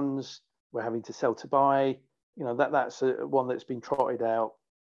limited funds, we're having to sell to buy. That's one that's been trotted out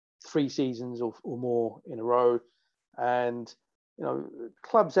 3 seasons or more in a row. And,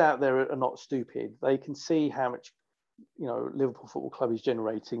 clubs out there are not stupid. They can see how much, Liverpool Football Club is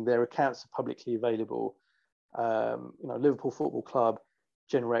generating. Their accounts are publicly available. Liverpool Football Club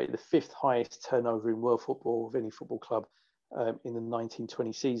generated the 5th highest turnover in world football of any football club in the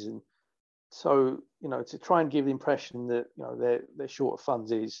 1920 season. So, to try and give the impression that, they're short of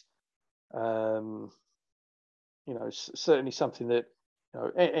funds is, certainly something that,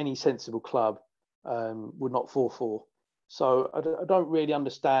 any sensible club would not fall for. So I don't really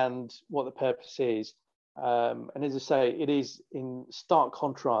understand what the purpose is. And as I say, it is in stark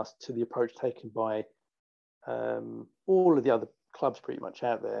contrast to the approach taken by all of the other clubs pretty much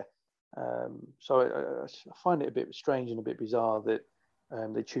out there. So I find it a bit strange and a bit bizarre that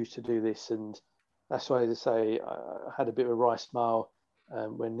they choose to do this. And that's why, as I say, I had a bit of a wry smile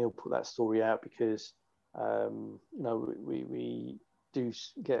when Neil put that story out, because, we do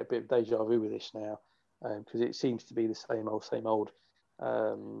get a bit of deja vu with this now, because it seems to be the same old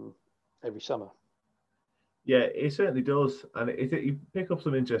every summer. Yeah, it certainly does. And you pick up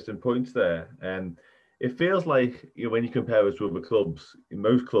some interesting points there. It feels like, when you compare us to other clubs, in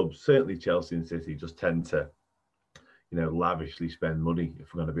most clubs, certainly Chelsea and City, just tend to, lavishly spend money,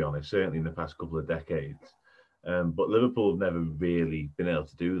 if we're going to be honest, certainly in the past couple of decades. But Liverpool have never really been able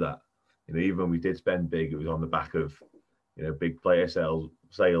to do that. Even when we did spend big, it was on the back of, big player sales,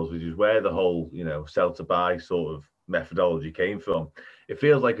 which is where the whole, sell to buy sort of methodology came from. It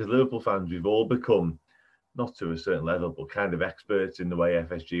feels like as Liverpool fans, we've all become, not to a certain level, but kind of experts in the way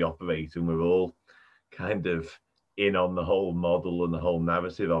FSG operate, and we're all kind of in on the whole model and the whole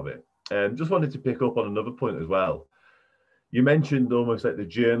narrative of it. Just wanted to pick up on another point as well. You mentioned almost like the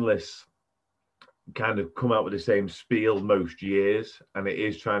journalists kind of come out with the same spiel most years, and it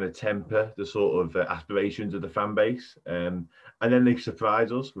is trying to temper the sort of aspirations of the fan base. And then they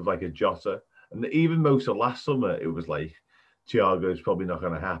surprise us with like a Jota. And even most of last summer, it was like, Thiago's probably not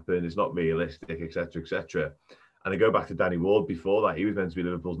going to happen. It's not realistic, etc., etc. And I go back to Danny Ward before that. He was meant to be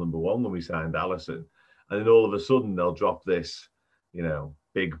Liverpool's number 1 when we signed Alisson. and then all of a sudden they'll drop this,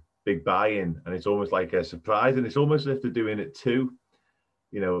 big buy-in, and it's almost like a surprise, and it's almost as if they're doing it too.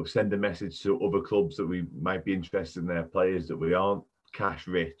 Send a message to other clubs that we might be interested in their players, that we aren't cash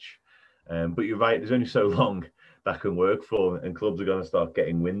rich. But you're right, there's only so long that can work for, and clubs are going to start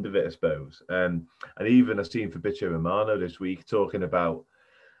getting wind of it, I suppose. And even I've seen Fabrizio Romano this week talking about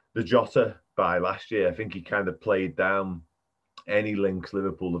the Jota buy last year. I think he kind of played down any links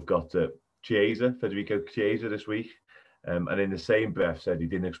Liverpool have got to Federico Chiesa this week. And in the same breath said he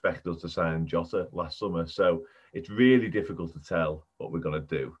didn't expect us to sign Jota last summer. So it's really difficult to tell what we're going to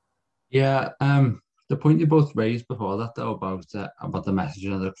do. Yeah, the point you both raised before that, though, about the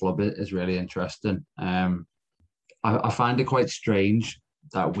messaging of the club is really interesting. I find it quite strange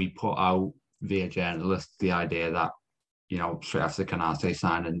that we put out via journalists the idea that, straight after the Canate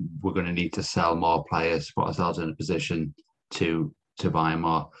signing, we're going to need to sell more players to put ourselves in a position to buy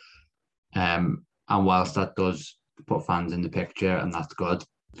more. And whilst that does put fans in the picture, and that's good,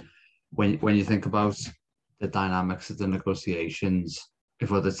 when you think about the dynamics of the negotiations,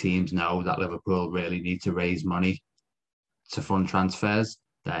 if other teams know that Liverpool really need to raise money to fund transfers,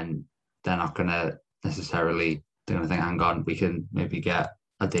 then they're not going to necessarily, they're going to think, hang on, we can maybe get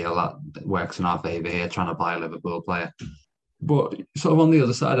a deal that works in our favour here, trying to buy a Liverpool player. But sort of on the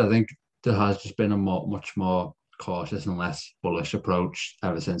other side, I think there has just been a much more cautious and less bullish approach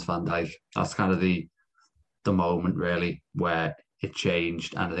ever since Van Dijk. That's kind of the moment really where it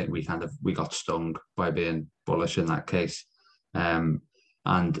changed, and I think we got stung by being bullish in that case.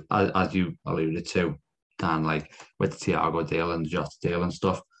 And as you alluded to, Dan, like with the Thiago deal and the Jota deal and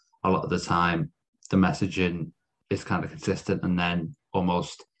stuff, a lot of the time the messaging is kind of consistent, and then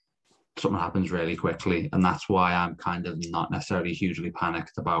almost something happens really quickly, and that's why I'm kind of not necessarily hugely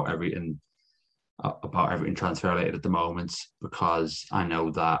panicked about everything transfer related at the moment, because I know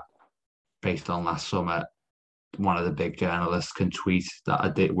that based on last summer, one of the big journalists can tweet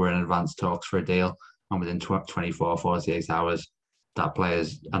that we're in advanced talks for a deal, and within 24, 48 hours, that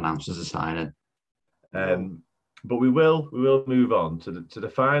player's announces a signing. But we will move on to the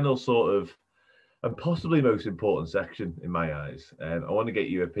final sort of, and possibly most important section in my eyes. I want to get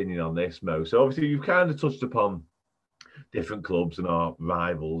your opinion on this, Mo. So obviously you've kind of touched upon different clubs and our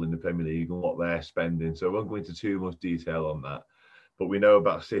rivals in the Premier League and what they're spending. So I won't go into too much detail on that. But we know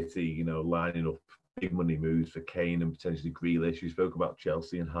about City, lining up big money moves for Kane and potentially Grealish. We spoke about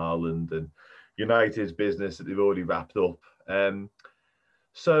Chelsea and Haaland, and United's business that they've already wrapped up.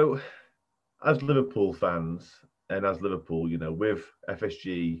 So as Liverpool fans and as Liverpool, with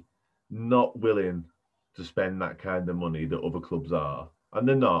FSG not willing to spend that kind of money that other clubs are, and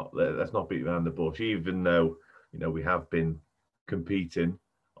they're not, let's not beat around the bush, even though, we have been competing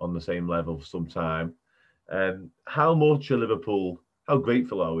on the same level for some time. How much are Liverpool, how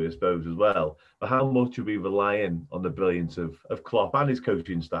grateful are we, I suppose, as well, but how much are we relying on the brilliance of Klopp and his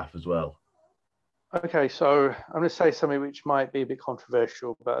coaching staff as well? Okay, so I'm going to say something which might be a bit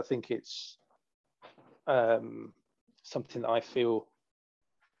controversial, but I think it's something that I feel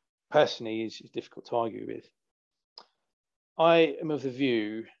personally is difficult to argue with. I am of the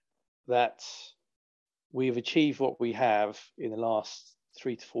view that we have achieved what we have in the last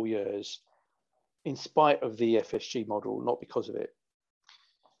 3 to 4 years in spite of the FSG model, not because of it.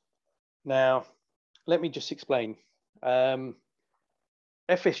 Now, let me just explain.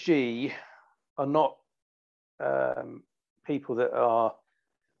 FSG are not people that are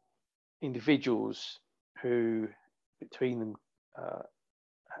individuals who between them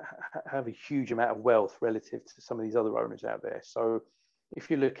have a huge amount of wealth relative to some of these other owners out there. So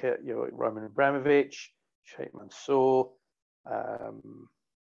if you look at Roman Abramovich, Sheikh Mansour,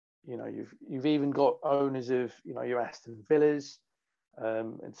 you've even got owners of your Aston Villas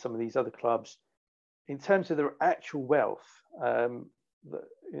and some of these other clubs. In terms of their actual wealth,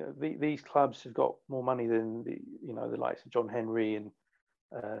 these clubs have got more money than the likes of John Henry and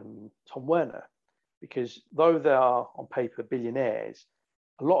Tom Werner, because though they are on paper billionaires,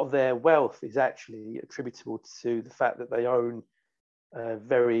 a lot of their wealth is actually attributable to the fact that they own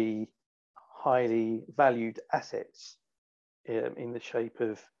very highly valued assets in the shape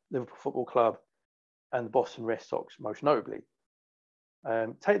of Liverpool Football Club and the Boston Red Sox, most notably.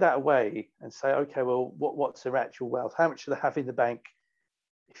 Take that away and say, okay, well, what's their actual wealth? How much do they have in the bank?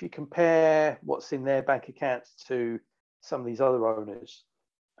 If you compare what's in their bank accounts to some of these other owners,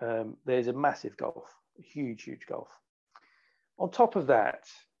 there's a massive gulf, a huge, huge gulf. On top of that,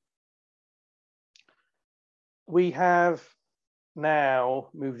 we have now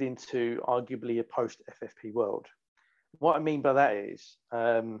moved into arguably a post-FFP world. What I mean by that is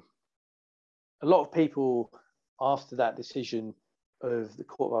a lot of people after that decision of the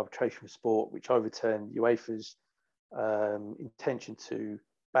Court of Arbitration for Sport, which overturned UEFA's intention to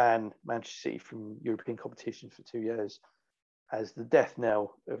ban Manchester City from European competitions for 2 years, as the death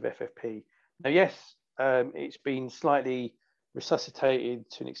knell of FFP. Now, yes, it's been slightly resuscitated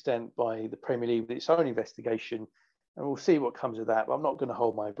to an extent by the Premier League with its own investigation, and we'll see what comes of that, but I'm not going to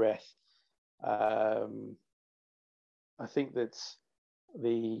hold my breath. I think that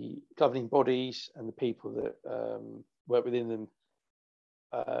the governing bodies and the people that work within them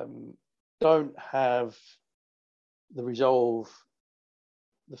don't have the resolve,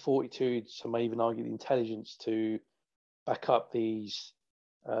 the fortitude, some may even argue the intelligence to back up these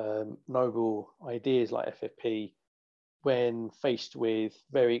noble ideas like FFP when faced with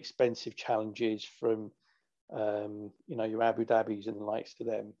very expensive challenges from your Abu Dhabis and the likes to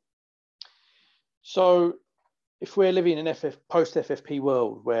them. So if we're living in an post-FFP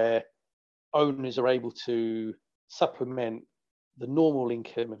world where owners are able to supplement the normal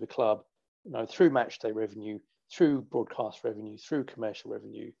income of the club, through match day revenue, through broadcast revenue, through commercial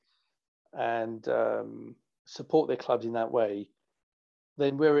revenue, and support their clubs in that way,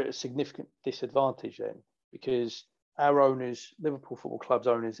 then we're at a significant disadvantage then, because our owners, Liverpool Football Club's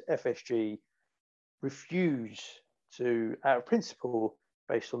owners, FSG, refuse to, out of principle,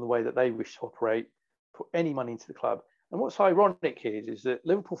 based on the way that they wish to operate, put any money into the club. And what's ironic here is that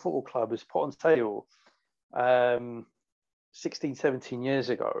Liverpool Football Club was put on sale 16, 17 years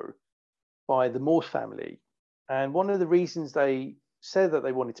ago by the Morse family. And one of the reasons they said that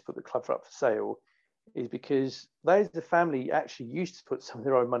they wanted to put the club up for sale is because they, the family, actually used to put some of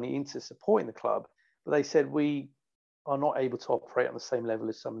their own money into supporting the club, but they said, we are not able to operate on the same level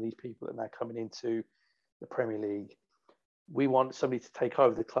as some of these people that are now coming into the Premier League. We want somebody to take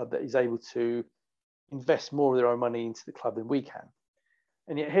over the club that is able to invest more of their own money into the club than we can.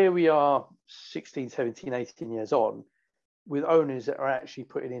 And yet here we are 16, 17, 18 years on with owners that are actually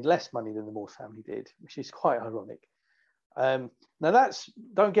putting in less money than the Morse family did, which is quite ironic. Now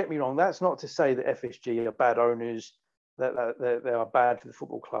don't get me wrong, that's not to say that FSG are bad owners, that they are bad for the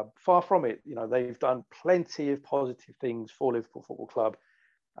football club. Far from it. They've done plenty of positive things for Liverpool Football Club.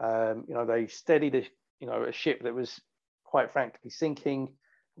 They steadied a ship that was quite frankly sinking.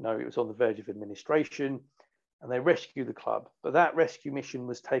 It was on the verge of administration, and they rescued the club. But that rescue mission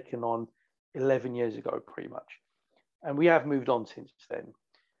was taken on 11 years ago, pretty much. And we have moved on since then.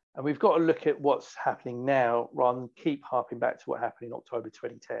 And we've got to look at what's happening now rather than keep harping back to what happened in October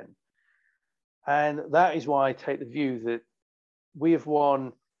 2010. And that is why I take the view that we have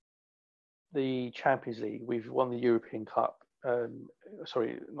won the Champions League. We've won the European Cup.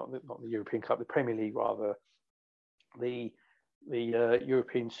 Sorry, not the European Cup, the Premier League rather. The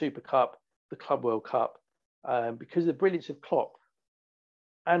European Super Cup, the Club World Cup, because of the brilliance of Klopp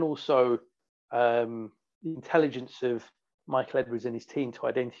and also the intelligence of Michael Edwards and his team to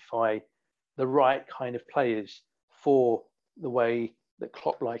identify the right kind of players for the way that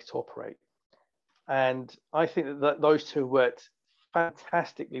Klopp likes to operate. And I think that those two worked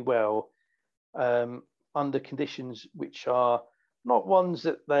fantastically well under conditions which are not ones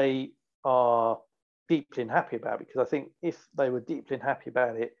that they are deeply unhappy about, because I think if they were deeply unhappy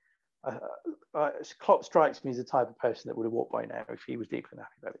about it, Klopp strikes me as the type of person that would have walked by now if he was deeply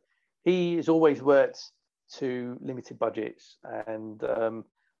unhappy about it. He has always worked to limited budgets, and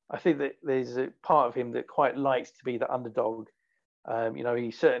I think that there's a part of him that quite likes to be the underdog.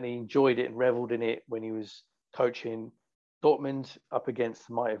 He certainly enjoyed it and reveled in it when he was coaching Dortmund up against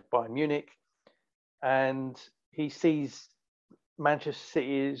the might of Bayern Munich, and he sees Manchester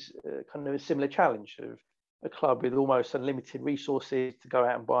City as kind of a similar challenge of a club with almost unlimited resources to go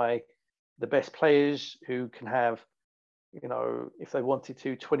out and buy the best players who can have, if they wanted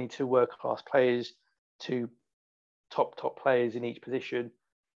to, 22 world-class players, to top players in each position.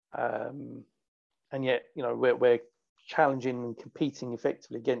 And yet, we're challenging and competing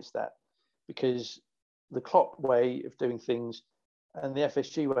effectively against that, because the Klopp way of doing things and the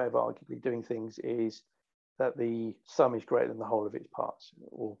FSG way of arguably doing things is that the sum is greater than the whole of its parts,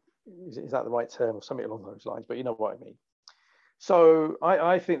 or is that the right term, or something along those lines, but you know what I mean. So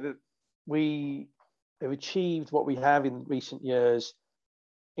I think that we have achieved what we have in recent years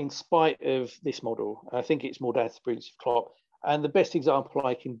in spite of this model. I think it's more down to the brilliance of Klopp. And the best example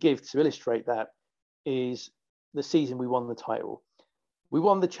I can give to illustrate that is the season we won the title. We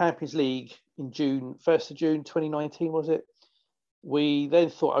won the Champions League in June, 1st of June 2019, was it? We then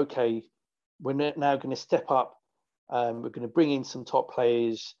thought, okay, we're now going to step up. We're going to bring in some top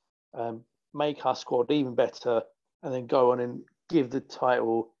players, make our squad even better, and then go on and give the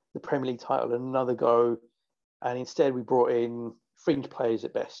title, the Premier League title, another go. And instead we brought in fringe players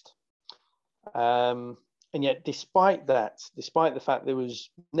at best. And yet, despite the fact there was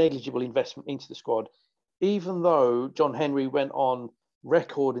negligible investment into the squad, even though John Henry went on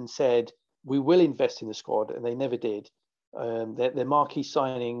record and said, we will invest in the squad, and they never did. Their marquee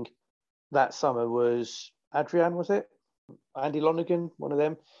signing that summer was Adrian, was it? Andy Lonergan, one of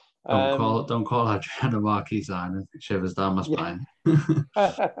them. Don't call Adrian a marquee signing. It shivers down my spine.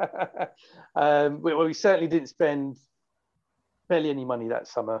 We certainly didn't spend barely any money that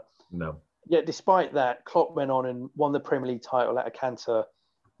summer. No. Yet despite that, Klopp went on and won the Premier League title at a canter,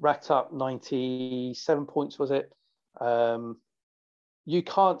 racked up 97 points, was it? You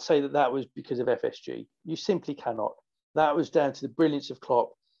can't say that was because of FSG. You simply cannot. That was down to the brilliance of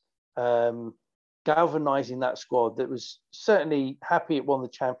Klopp, galvanising that squad that was certainly happy it won the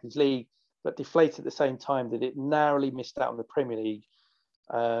Champions League, but deflated at the same time that it narrowly missed out on the Premier League,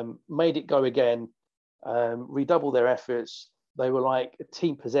 made it go again, redoubled their efforts. They were like a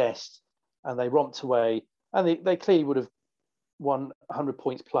team possessed, and they romped away. And they clearly would have won 100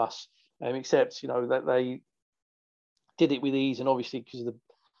 points plus, except, that they did it with ease. And obviously, because of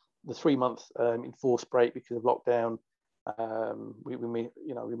the 3-month enforced break because of lockdown,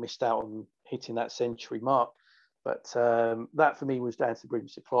 we missed out on hitting that century mark. But that for me was down to the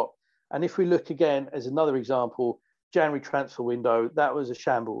brilliance of Klopp. And if we look again as another example, January transfer window, that was a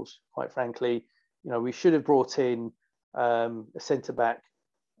shambles, quite frankly. We should have brought in a centre back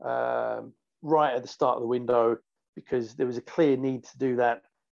right at the start of the window, because there was a clear need to do that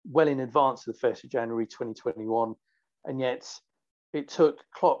well in advance of the 1st of January 2021. And yet it took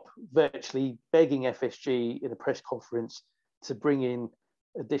Klopp virtually begging FSG in a press conference to bring in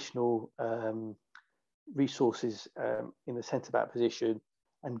additional resources in the centre-back position,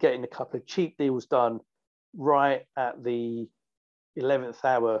 and getting a couple of cheap deals done right at the 11th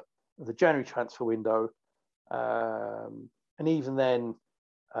hour of the January transfer window. And even then,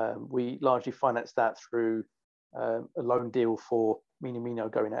 we largely financed that through a loan deal for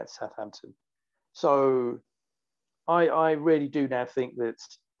Minamino going out to Southampton. So I really do now think that,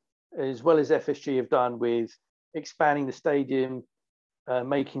 as well as FSG have done with expanding the stadium,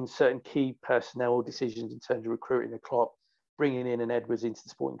 making certain key personnel decisions in terms of recruiting a Klopp, bringing in an Edwards into the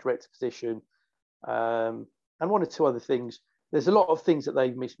sporting director position, and one or two other things. There's a lot of things that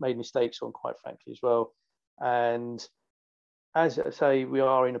they've made mistakes on, quite frankly, as well. And as I say, we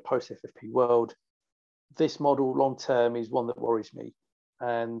are in a post-FFP world. This model long-term is one that worries me.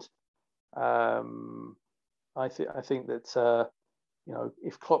 And I think that,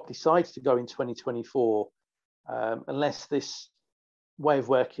 if Klopp decides to go in 2024, unless this way of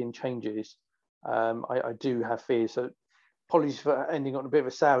working changes, I do have fears. So apologies for ending on a bit of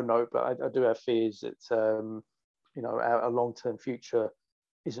a sour note, but I do have fears that, our long-term future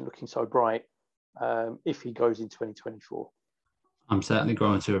isn't looking so bright if he goes in 2024. I'm certainly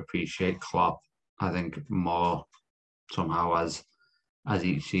going to appreciate Klopp, I think, more somehow as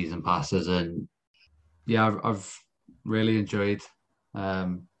each season passes. And yeah, I've really enjoyed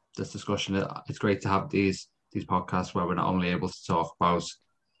this discussion. It's great to have these podcasts where we're not only able to talk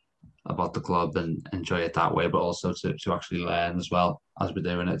about the club and enjoy it that way, but also to actually learn as well as we're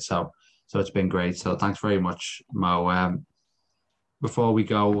doing it. So it's been great. So thanks very much, Mo. Before we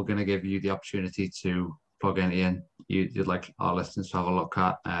go, we're going to give you the opportunity to plug anything you'd like our listeners to have a look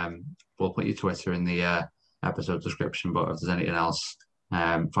at. We'll put your Twitter in the episode description, but if there's anything else,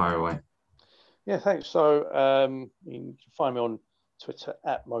 fire away. Yeah, thanks. So you can find me on Twitter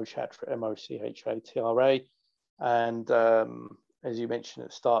at Mochatra, Mochatra. And as you mentioned at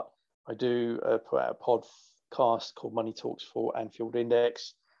the start, I do put out a podcast called Money Talks for Anfield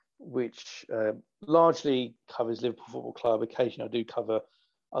Index, which largely covers Liverpool Football Club. Occasionally I do cover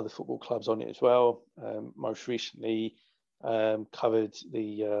other football clubs on it as well. Most recently covered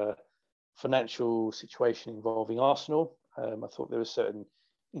the financial situation involving Arsenal. I thought there were certain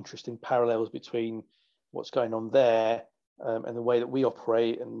interesting parallels between what's going on there and the way that we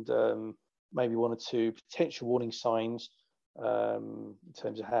operate, and maybe one or two potential warning signs in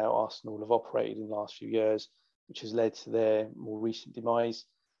terms of how Arsenal have operated in the last few years, which has led to their more recent demise,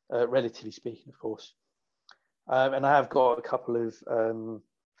 relatively speaking, of course. And I have got a couple of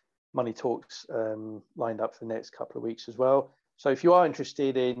money talks lined up for the next couple of weeks as well. So if you are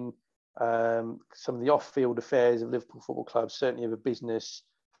interested in some of the off-field affairs of Liverpool Football Club, certainly of a business,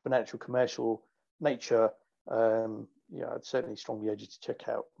 financial, commercial nature, I'd certainly strongly urge you to check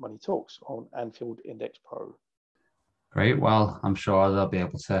out Money Talks on Anfield Index Pro. Great. Well, I'm sure they'll be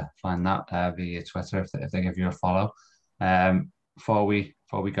able to find that via Twitter if they give you a follow. Before we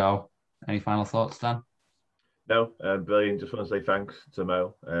go, any final thoughts, Dan? No, brilliant. Just want to say thanks to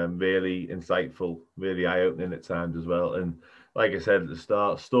Mo. Really insightful, really eye-opening at times as well. And like I said at the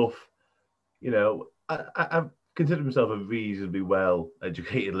start, stuff, I consider myself a reasonably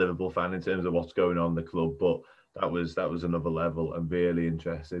well-educated Liverpool fan in terms of what's going on in the club, but that was another level and really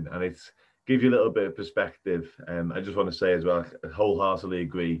interesting, and it's give you a little bit of perspective. I just want to say as well, I wholeheartedly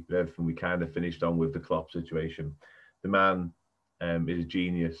agree with everything we kind of finished on with the Klopp situation. The man is a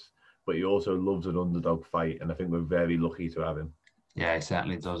genius, but he also loves an underdog fight, and I think we're very lucky to have him. Yeah, he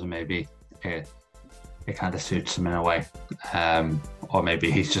certainly does, and maybe it kind of suits him in a way, or maybe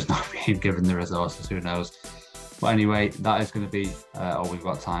he's just not being given the resources, who knows. But anyway, that is going to be all we've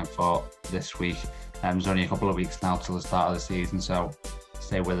got time for this week. There's only a couple of weeks now till the start of the season, so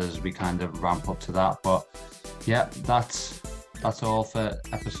stay with us as we kind of ramp up to that. But yeah, that's all for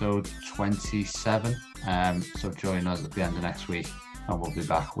episode 27. So join us at the end of next week, and we'll be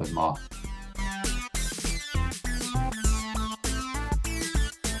back with more.